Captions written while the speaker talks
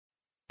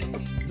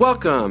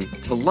Welcome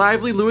to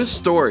Lively Lewis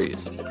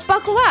Stories.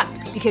 Buckle up,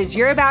 because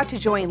you're about to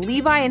join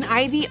Levi and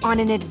Ivy on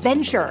an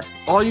adventure.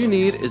 All you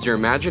need is your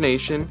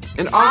imagination,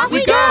 and off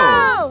we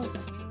go!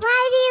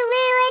 Lively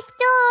Lewis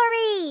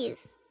Stories!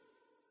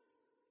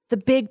 The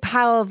big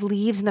pile of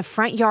leaves in the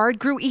front yard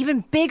grew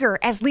even bigger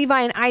as Levi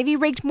and Ivy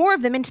raked more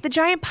of them into the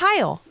giant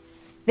pile.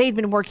 They'd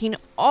been working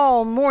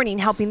all morning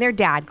helping their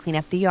dad clean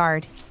up the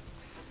yard.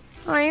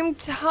 "I'm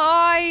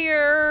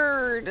tired,"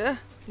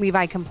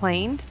 Levi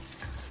complained.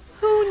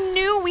 "Who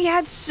knew we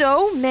had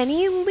so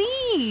many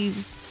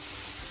leaves?"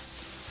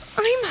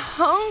 "I'm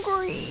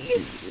hungry,"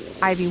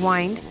 Ivy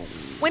whined.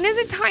 "When is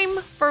it time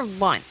for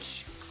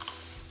lunch?"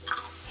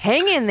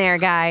 "Hang in there,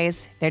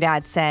 guys," their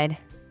dad said.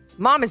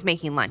 "Mom is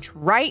making lunch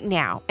right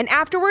now, and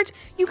afterwards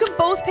you can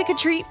both pick a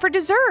treat for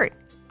dessert.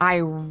 I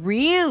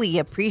really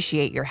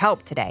appreciate your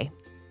help today."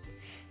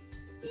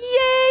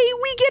 "Yay,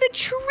 we get a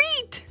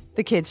treat!"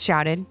 the kids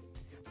shouted.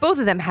 Both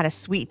of them had a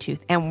sweet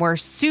tooth and were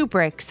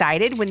super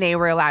excited when they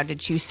were allowed to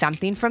choose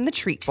something from the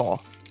treat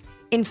bowl.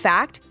 In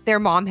fact, their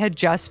mom had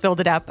just filled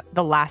it up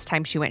the last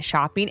time she went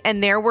shopping,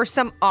 and there were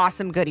some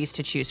awesome goodies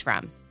to choose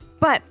from.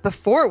 But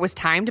before it was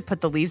time to put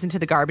the leaves into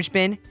the garbage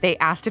bin, they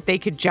asked if they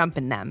could jump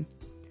in them.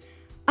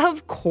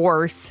 "Of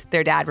course,"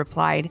 their dad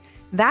replied.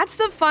 "That's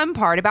the fun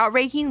part about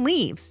raking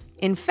leaves.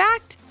 In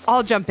fact,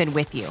 I'll jump in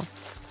with you."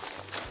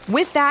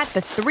 With that,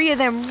 the three of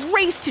them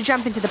raced to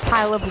jump into the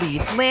pile of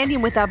leaves,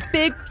 landing with a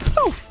big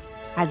poof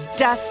as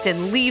dust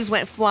and leaves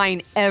went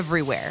flying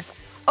everywhere.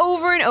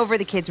 Over and over,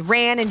 the kids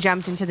ran and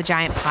jumped into the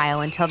giant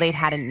pile until they'd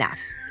had enough.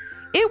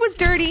 It was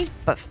dirty,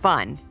 but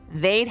fun.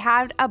 They'd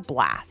had a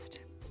blast.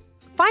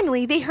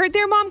 Finally, they heard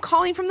their mom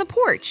calling from the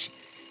porch.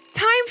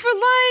 "Time for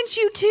lunch,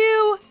 you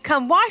two!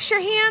 Come wash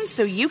your hands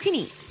so you can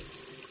eat."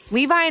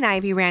 Levi and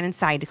Ivy ran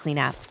inside to clean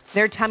up.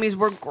 Their tummies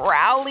were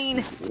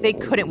growling. They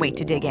couldn't wait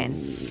to dig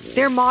in.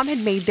 Their mom had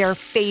made their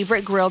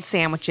favorite grilled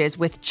sandwiches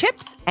with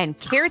chips and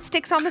carrot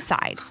sticks on the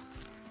side.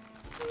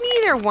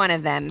 Neither one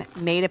of them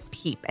made a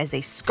peep as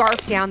they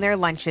scarfed down their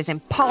lunches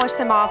and polished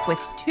them off with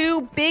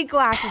 2 big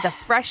glasses of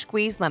fresh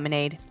squeezed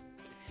lemonade.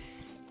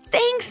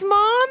 "Thanks,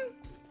 Mom,"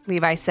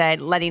 Levi said,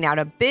 letting out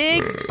a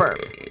big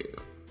burp.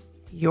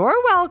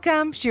 "You're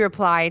welcome," she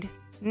replied.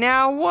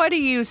 "Now, what do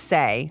you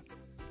say?"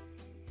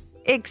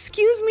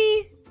 "Excuse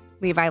me?"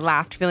 Levi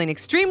laughed, feeling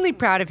extremely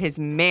proud of his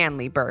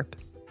manly burp.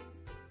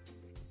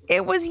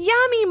 "It was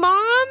yummy,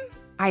 Mom,"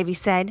 Ivy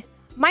said.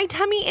 "My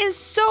tummy is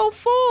so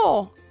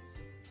full."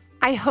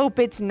 "I hope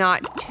it's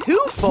not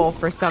too full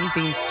for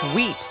something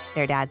sweet,"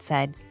 their dad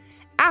said.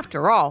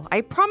 "After all,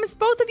 I promised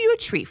both of you a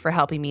treat for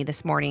helping me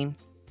this morning."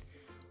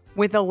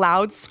 With a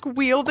loud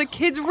squeal, the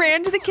kids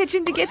ran to the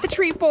kitchen to get the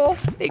treat bowl.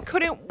 They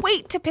couldn't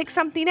wait to pick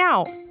something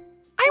out.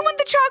 "I want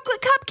the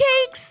chocolate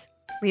cupcakes,"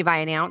 Levi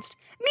announced.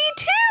 "Me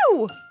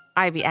too,"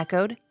 Ivy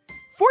echoed.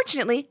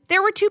 Fortunately,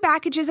 there were 2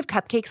 packages of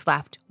cupcakes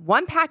left,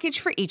 1 package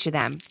for each of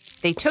them.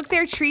 They took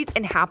their treats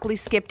and happily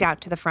skipped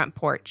out to the front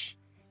porch.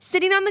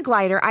 Sitting on the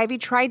glider, Ivy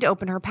tried to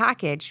open her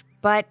package,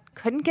 but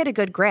couldn't get a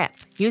good grip.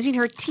 Using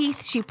her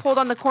teeth, she pulled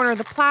on the corner of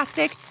the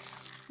plastic.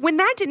 When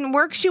that didn't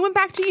work, she went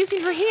back to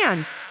using her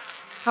hands.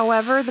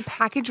 However, the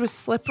package was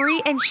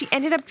slippery, and she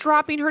ended up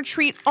dropping her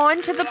treat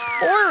onto the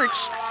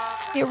porch.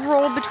 It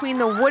rolled between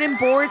the wooden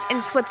boards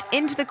and slipped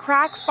into the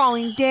crack,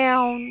 falling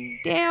down,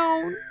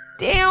 down,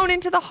 down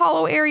into the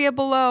hollow area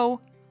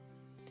below.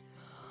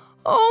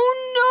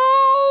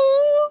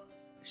 "Oh no!"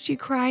 she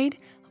cried.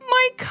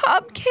 "My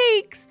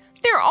cupcakes!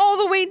 They're all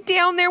the way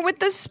down there with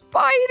the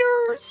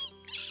spiders!"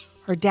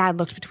 Her dad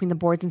looked between the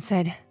boards and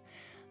said,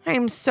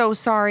 "I'm so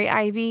sorry,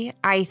 Ivy.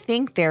 I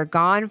think they're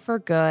gone for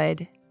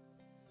good."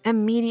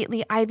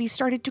 Immediately, Ivy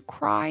started to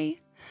cry.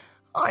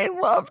 "I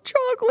love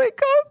chocolate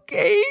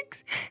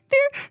cupcakes.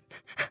 They're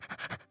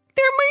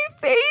my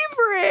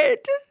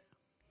favorite."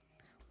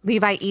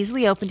 Levi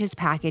easily opened his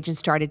package and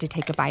started to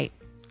take a bite.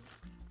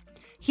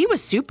 He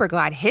was super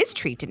glad his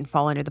treat didn't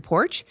fall under the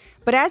porch,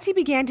 but as he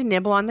began to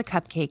nibble on the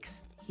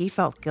cupcakes, he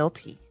felt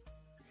guilty.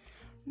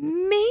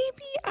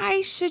 "Maybe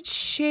I should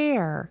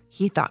share,"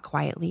 he thought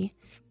quietly.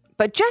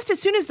 But just as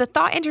soon as the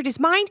thought entered his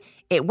mind,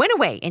 it went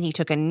away and he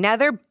took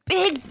another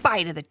big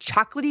bite of the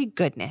chocolatey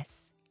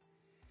goodness.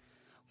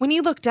 When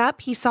he looked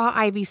up, he saw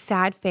Ivy's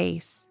sad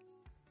face.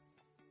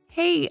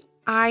 "Hey,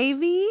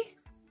 Ivy,"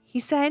 he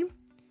said.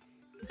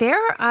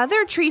 "There are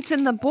other treats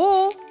in the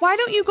bowl. Why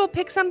don't you go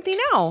pick something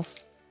else?"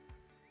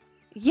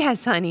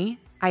 "Yes, honey,"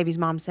 Ivy's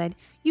mom said.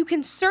 "You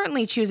can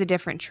certainly choose a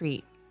different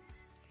treat."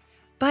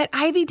 But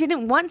Ivy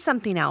didn't want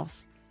something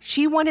else.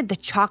 She wanted the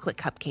chocolate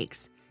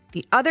cupcakes.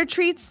 The other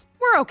treats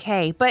were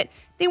okay, but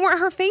they weren't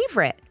her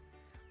favorite.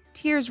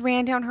 Tears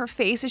ran down her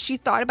face as she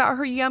thought about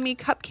her yummy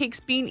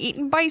cupcakes being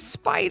eaten by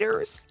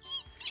spiders.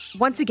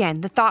 Once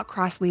again, the thought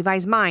crossed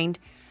Levi's mind,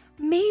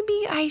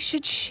 maybe I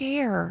should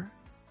share.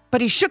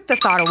 But he shook the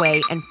thought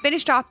away and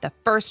finished off the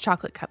first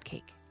chocolate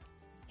cupcake.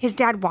 His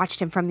dad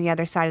watched him from the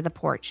other side of the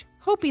porch,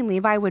 hoping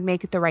Levi would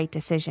make the right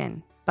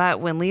decision.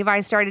 But when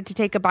Levi started to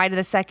take a bite of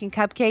the second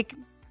cupcake,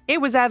 it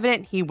was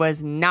evident he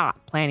was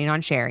not planning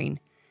on sharing.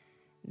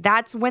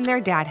 That's when their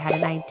dad had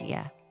an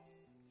idea.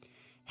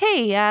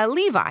 Hey,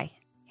 Levi,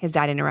 his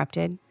dad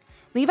interrupted.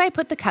 Levi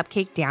put the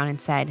cupcake down and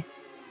said,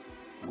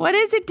 "What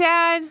is it,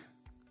 Dad?"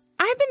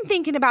 "I've been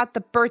thinking about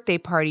the birthday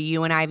party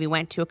you and Ivy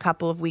went to a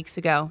couple of weeks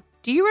ago.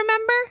 Do you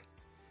remember?"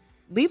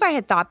 Levi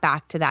had thought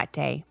back to that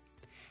day.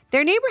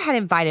 Their neighbor had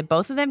invited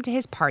both of them to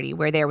his party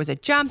where there was a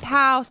jump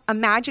house, a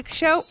magic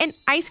show, and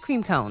ice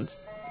cream cones.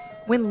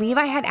 When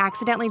Levi had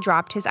accidentally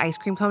dropped his ice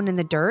cream cone in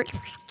the dirt,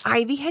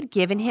 Ivy had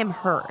given him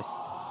hers.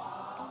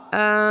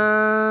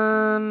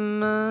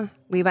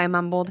 Levi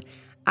mumbled,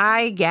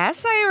 "I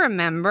guess I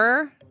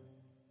remember."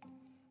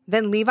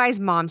 Then Levi's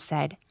mom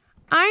said,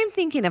 "I'm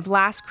thinking of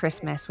last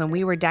Christmas when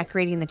we were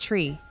decorating the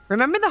tree.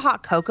 Remember the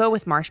hot cocoa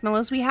with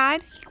marshmallows we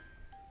had?"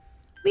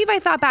 Levi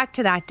thought back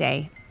to that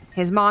day.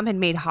 His mom had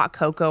made hot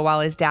cocoa while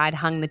his dad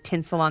hung the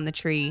tinsel on the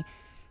tree.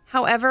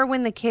 However,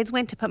 when the kids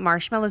went to put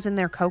marshmallows in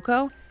their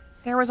cocoa,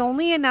 there was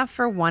only enough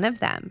for one of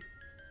them.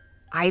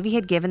 Ivy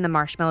had given the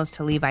marshmallows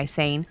to Levi,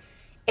 saying,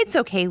 "It's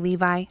okay,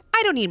 Levi.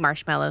 I don't need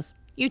marshmallows.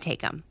 You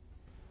take them."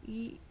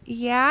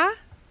 Yeah?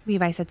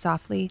 Levi said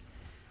softly.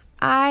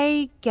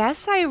 "I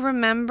guess I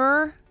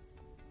remember."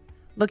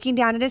 Looking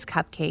down at his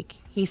cupcake,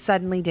 he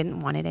suddenly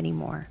didn't want it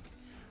anymore.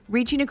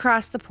 Reaching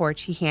across the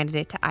porch, he handed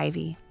it to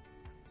Ivy.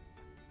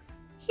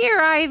 "Here,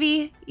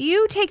 Ivy,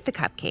 you take the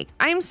cupcake.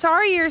 I'm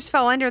sorry yours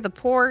fell under the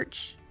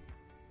porch."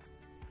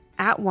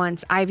 At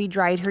once, Ivy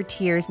dried her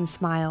tears and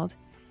smiled.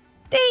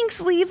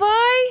 "Thanks,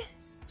 Levi,"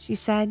 she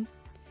said.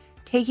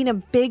 Taking a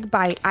big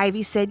bite,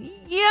 Ivy said,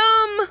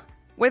 "Yum!"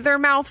 With her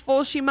mouth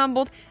full, she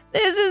mumbled,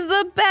 "This is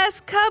the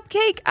best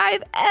cupcake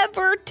I've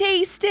ever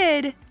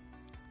tasted."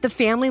 The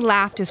family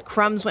laughed as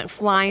crumbs went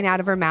flying out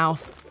of her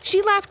mouth.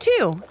 She laughed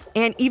too,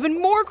 and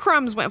even more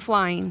crumbs went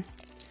flying.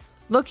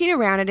 Looking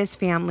around at his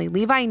family,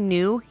 Levi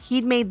knew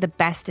he'd made the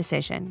best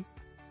decision.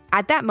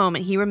 At that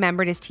moment, he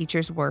remembered his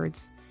teacher's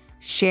words,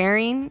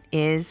 "Sharing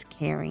is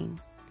caring."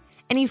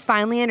 And he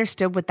finally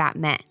understood what that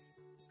meant.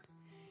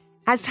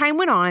 As time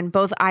went on,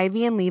 both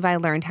Ivy and Levi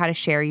learned how to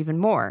share even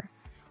more.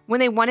 When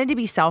they wanted to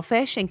be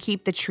selfish and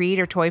keep the treat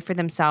or toy for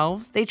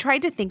themselves, they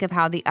tried to think of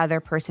how the other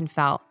person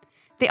felt.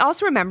 They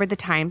also remembered the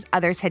times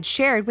others had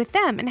shared with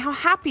them and how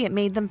happy it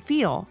made them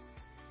feel.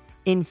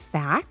 In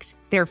fact,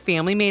 their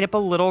family made up a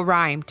little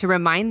rhyme to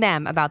remind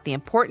them about the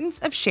importance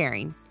of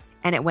sharing,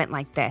 and it went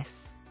like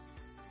this.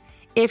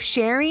 "If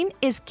sharing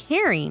is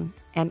caring,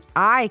 and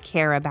I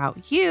care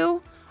about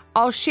you,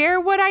 I'll share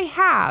what I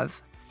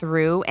have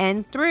through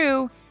and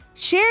through.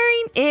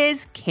 Sharing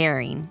is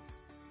caring."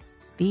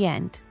 The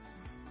end.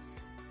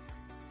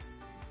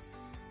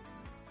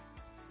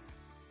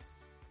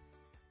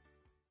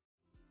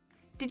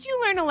 Did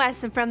you learn a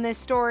lesson from this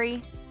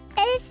story?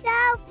 If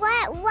so,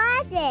 what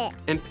was it?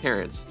 And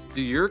parents,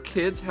 do your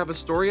kids have a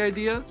story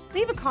idea?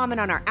 Leave a comment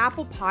on our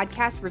Apple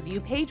Podcast review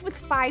page with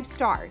 5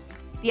 stars,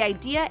 the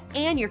idea,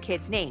 and your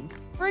kid's name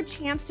for a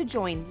chance to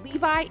join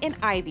Levi and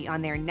Ivy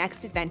on their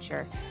next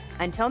adventure.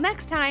 Until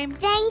next time.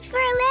 Thanks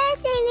for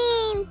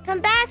listening.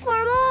 Come back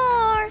for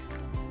more.